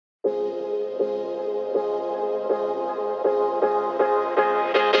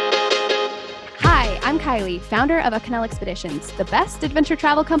I'm Kylie, founder of Acanela Expeditions, the best adventure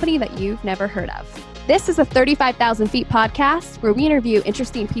travel company that you've never heard of. This is a 35,000 feet podcast where we interview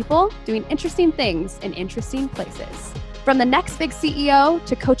interesting people doing interesting things in interesting places. From the next big CEO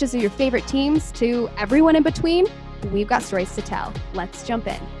to coaches of your favorite teams to everyone in between, we've got stories to tell. Let's jump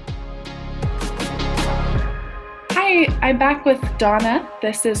in. Hi, I'm back with Donna.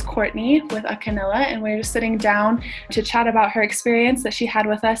 This is Courtney with Acanela, and we're just sitting down to chat about her experience that she had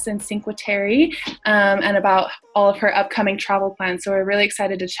with us in Cinque Terre and about all of her upcoming travel plans. So we're really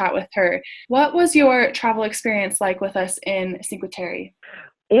excited to chat with her. What was your travel experience like with us in Cinque Terre?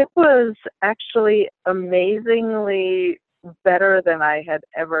 It was actually amazingly better than I had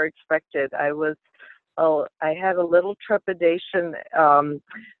ever expected. I had a little trepidation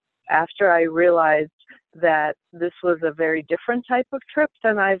after I realized that this was a very different type of trip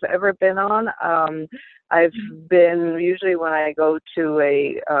than I've ever been on. I've been, usually when I go to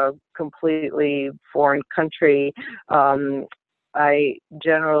a completely foreign country, I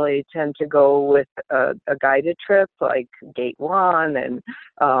generally tend to go with a guided trip like Gate 1 and,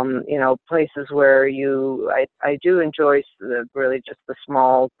 places where I do enjoy really just the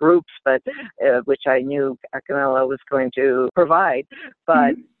small groups, but which I knew Acanela was going to provide.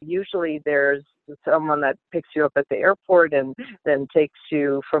 But usually there's someone that picks you up at the airport and then takes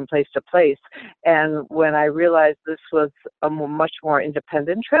you from place to place. And when I realized this was a much more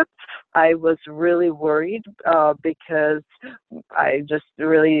independent trip, I was really worried because I just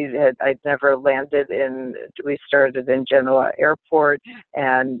really I'd never landed we started in Genoa Airport,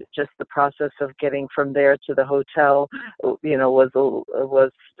 and just the process of getting from there to the hotel,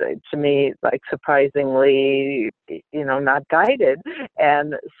 was to me like surprisingly, not guided.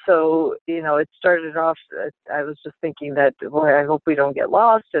 And so, it started off, I was just thinking that, boy, I hope we don't get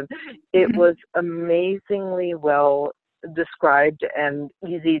lost. And it was amazingly well described and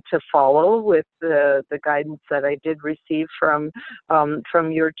easy to follow with the guidance that I did receive from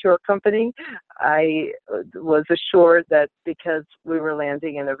your tour company. I was assured that because we were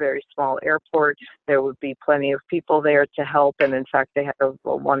landing in a very small airport, there would be plenty of people there to help. And in fact, they had a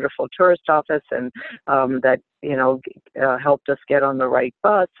wonderful tourist office and that helped us get on the right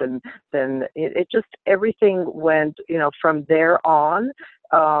bus. And then it just, everything went, from there on,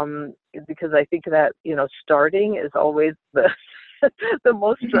 because I think that, starting is always the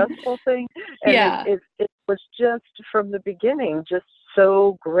most stressful thing. And it was just from the beginning, just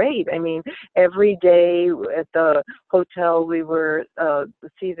so great. I mean, every day at the hotel we were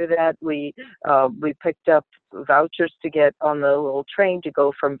seated at, we picked up vouchers to get on the little train to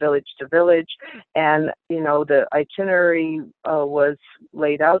go from village to village. And, the itinerary was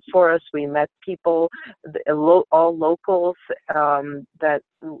laid out for us. We met people, all locals that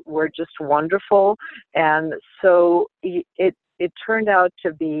were just wonderful. And so it turned out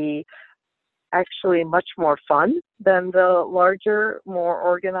to be actually much more fun than the larger, more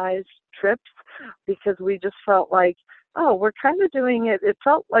organized trips, because we just felt like, oh, we're kind of doing it. It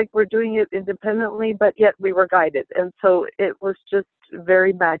felt like we're doing it independently, but yet we were guided. And so it was just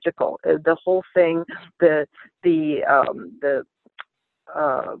very magical. The whole thing, I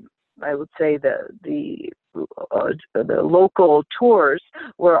would say the local tours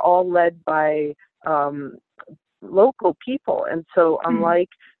were all led by local people. And so unlike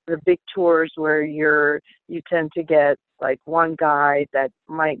the big tours where you tend to get like one guide that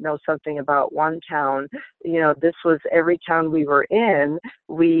might know something about one town, this was every town we were in.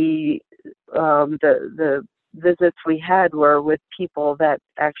 The visits we had were with people that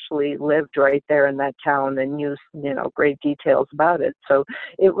actually lived right there in that town and knew, great details about it. So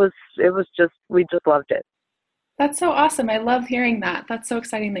it was just, we just loved it. That's so awesome. I love hearing that. That's so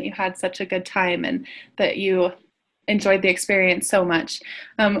exciting that you had such a good time and that you enjoyed the experience so much.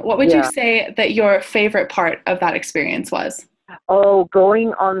 What would you say that your favorite part of that experience was? Oh,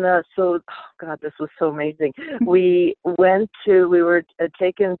 going on this was so amazing. We were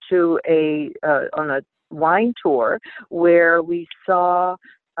taken to on a wine tour where we saw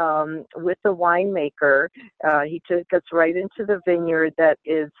with the winemaker. He took us right into the vineyard that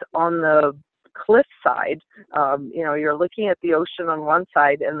is on the cliffside. You're looking at the ocean on one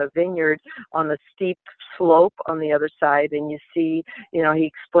side and the vineyard on the steep slope on the other side, and you see, he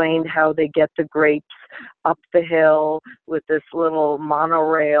explained how they get the grapes up the hill with this little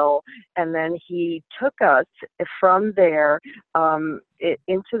monorail, and then he took us from there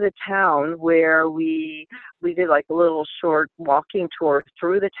into the town where we did like a little short walking tour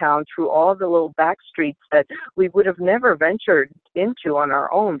through the town, through all the little back streets that we would have never ventured into on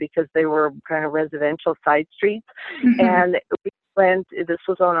our own because they were kind of residential side streets. And this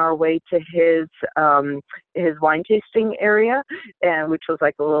was on our way to his wine tasting area, and which was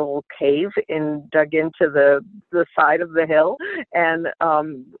like a little cave dug into the side of the hill, and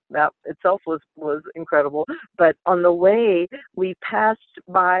that itself was incredible. But on the way, we passed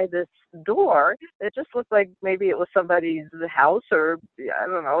by this door that just looked like maybe it was somebody's house, or I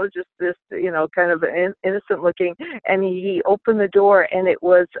don't know, just this, kind of innocent looking. And he opened the door, and it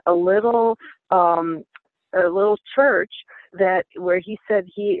was a little church where he said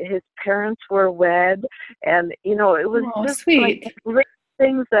his parents were wed, and it was just sweet. Like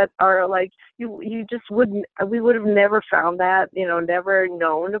things that are like you just we would have never found that, never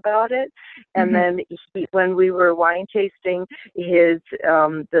known about it. And then when we were wine tasting,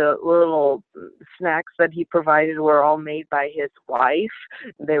 the little snacks that he provided were all made by his wife.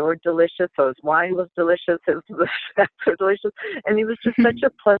 They were delicious. So his wine was delicious. The snacks were delicious. And he was just such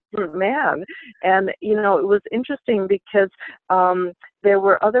a pleasant man. And, it was interesting because there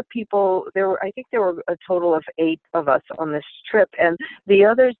were other people. I think there were a total of 8 of us on this trip, and the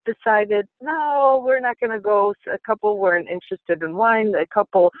others decided, no, we're not going to go. A couple weren't interested in wine. A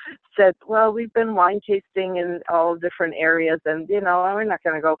couple said, well, we've been wine tasting in all different areas, and we're not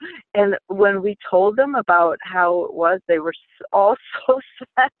going to go. And when we told them about how it was, they were all so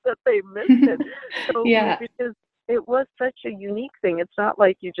sad that they missed it. So yeah. Because it was such a unique thing. It's not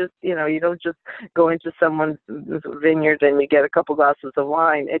like you just, you don't just go into someone's vineyard and you get a couple glasses of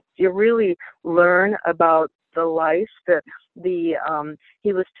wine. You really learn about the life.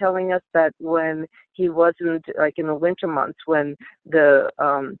 He was telling us that when he wasn't, like in the winter months, when the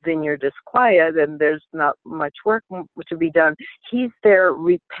vineyard is quiet and there's not much work to be done, he's there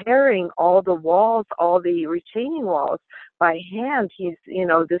repairing all the walls, all the retaining walls by hand. He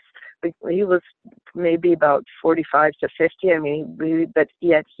was maybe about 45 to 50. I mean, but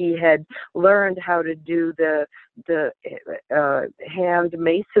yet he had learned how to do the hand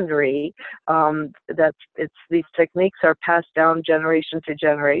masonry. These techniques are passed down generation to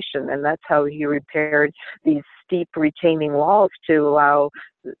generation, and that's how he repaired these steep retaining walls to allow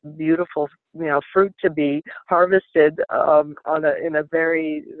beautiful, fruit to be harvested in a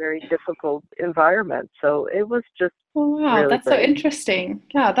very, very difficult environment. So it was just wow, really that's great. So interesting.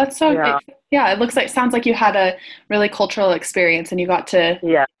 Yeah, that's so it sounds like you had a really cultural experience, and you got to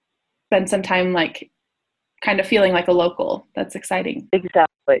spend some time like kind of feeling like a local. That's exciting.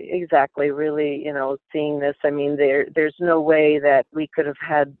 Exactly. Really, seeing this, I mean, there's no way that we could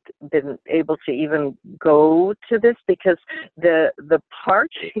have been able to even go to this, because the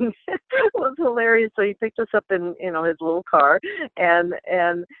parking was hilarious. So he picked us up in, his little car, and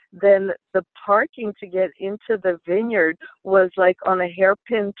then the parking to get into the vineyard was like on a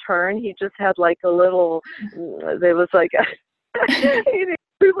hairpin turn. He just had like a little, there was like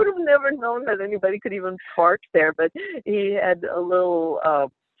we would have never known that anybody could even park there, but he had a little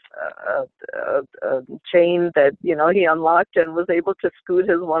chain that he unlocked and was able to scoot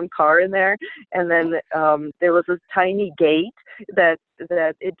his one car in there. And then there was a tiny gate that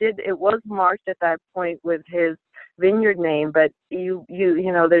it was marked at that point with his vineyard name, but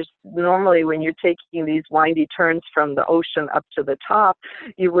there's normally, when you're taking these windy turns from the ocean up to the top,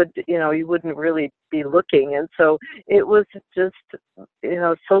 you wouldn't really be looking. And so it was just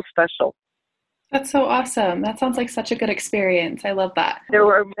so special. That's so awesome. That sounds like such a good experience. I love that. There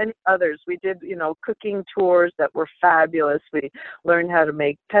were many others. We did, cooking tours that were fabulous. We learned how to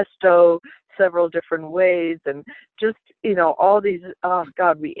make pesto several different ways, and just, all these, oh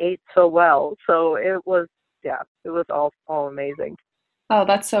God, we ate so well. So it was all amazing. Oh,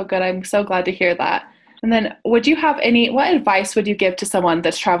 that's so good. I'm so glad to hear that. And then what advice would you give to someone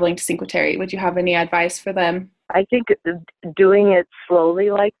that's traveling to Cinque Terre? Would you have any advice for them? I think doing it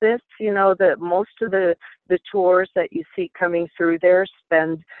slowly like this, that most of the tours that you see coming through there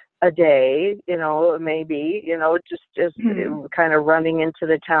spend a day, maybe, just kind of running into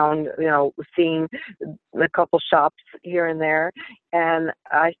the town, seeing a couple shops here and there. And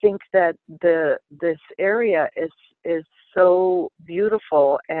I think that this area is so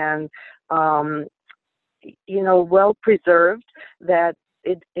beautiful and, well preserved, that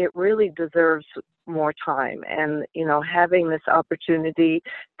it really deserves more time. And having this opportunity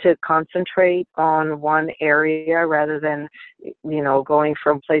to concentrate on one area rather than going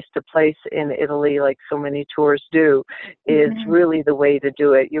from place to place in Italy like so many tours do is really the way to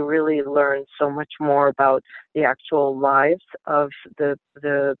do it. You really learn so much more about the actual lives of the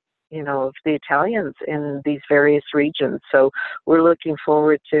of the Italians in these various regions. So we're looking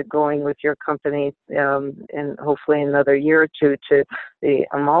forward to going with your company and hopefully another year or two to the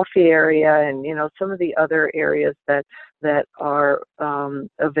Amalfi area and, some of the other areas that are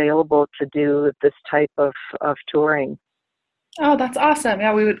available to do this type of touring. Oh, that's awesome.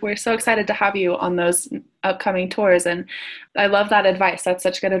 Yeah, we're so excited to have you on those upcoming tours. And I love that advice. That's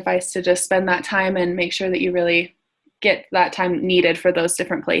such good advice to just spend that time and make sure that you really get that time needed for those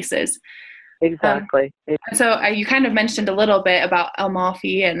different places. Exactly. So you kind of mentioned a little bit about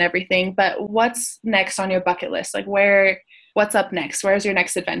Amalfi and everything, but what's next on your bucket list? Like what's up next? Where's your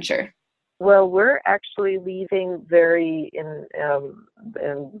next adventure? Well, we're actually leaving in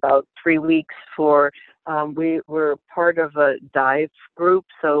about 3 weeks for, we're part of a dive group,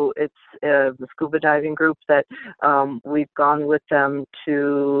 so it's the scuba diving group that we've gone with them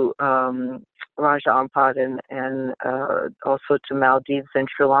to Raja Ampat and also to Maldives and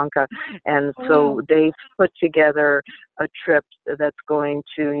Sri Lanka. And so they've put together a trip that's going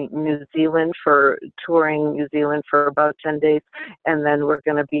to New Zealand touring New Zealand for about 10 days. And then we're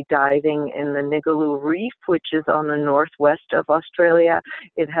going to be diving in the Nigalu Reef, which is on the northwest of Australia.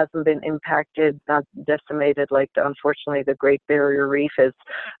 It hasn't been impacted, not decimated like, unfortunately, the Great Barrier Reef is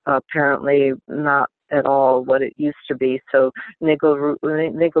apparently not at all what it used to be. So Nigalu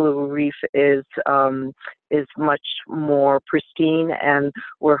Reef is much more pristine, and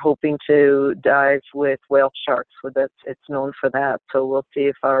we're hoping to dive with whale sharks. It's known for that. So we'll see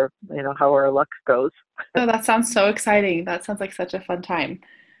if how our luck goes. Oh, that sounds so exciting. That sounds like such a fun time.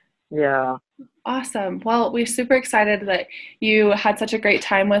 Yeah. Awesome. Well, we're super excited that you had such a great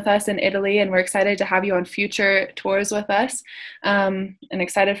time with us in Italy, and we're excited to have you on future tours with us, and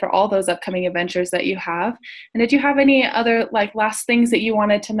excited for all those upcoming adventures that you have. And did you have any other last things that you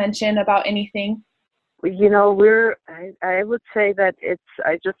wanted to mention about anything? I would say that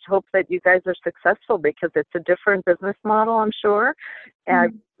I just hope that you guys are successful, because it's a different business model, I'm sure.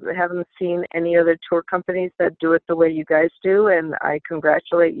 And I haven't seen any other tour companies that do it the way you guys do. And I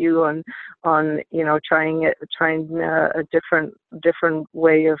congratulate you on trying a different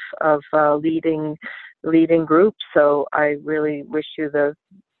way of leading groups. So I really wish you the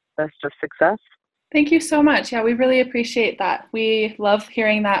best of success. Thank you so much. Yeah, we really appreciate that. We love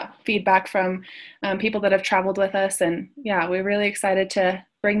hearing that feedback from people that have traveled with us. And yeah, we're really excited to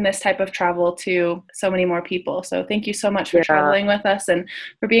bring this type of travel to so many more people. So thank you so much for traveling with us and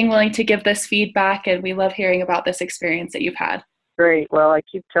for being willing to give this feedback. And we love hearing about this experience that you've had. Great. Well, I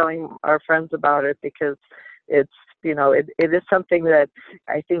keep telling our friends about it, because it's, it is something that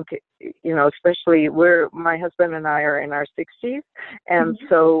I think, especially my husband and I are in our 60s. And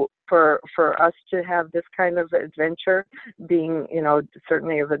so for us to have this kind of adventure being,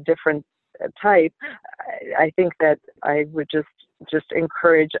 certainly of a different type, I think that I would just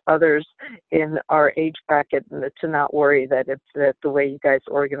encourage others in our age bracket to not worry that the way you guys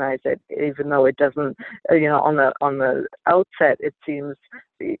organize it, even though it doesn't, on the outset, it seems,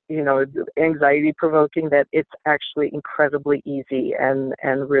 anxiety provoking, that it's actually incredibly easy and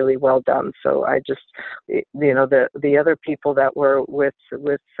really well done. So I just, the other people that were with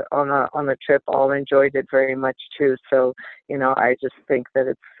on the trip all enjoyed it very much too. So, I just think that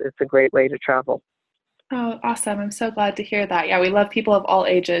it's a great way to travel. Oh, awesome. I'm so glad to hear that. Yeah, we love people of all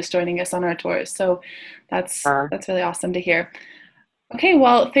ages joining us on our tours. So that's really awesome to hear. Okay,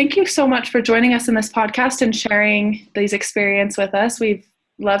 well, thank you so much for joining us in this podcast and sharing these experiences with us. We've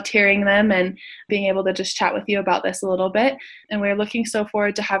loved hearing them and being able to just chat with you about this a little bit. And we're looking so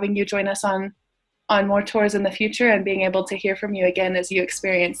forward to having you join us on more tours in the future and being able to hear from you again as you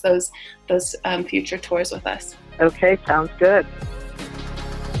experience those future tours with us. Okay, sounds good.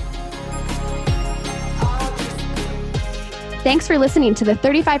 Thanks for listening to the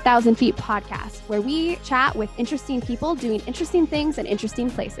 35,000 Feet podcast, where we chat with interesting people doing interesting things in interesting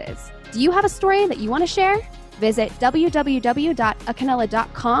places. Do you have a story that you want to share? Visit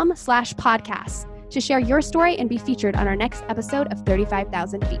www.acanela.com/podcast to share your story and be featured on our next episode of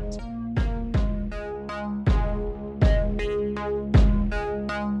 35,000 Feet.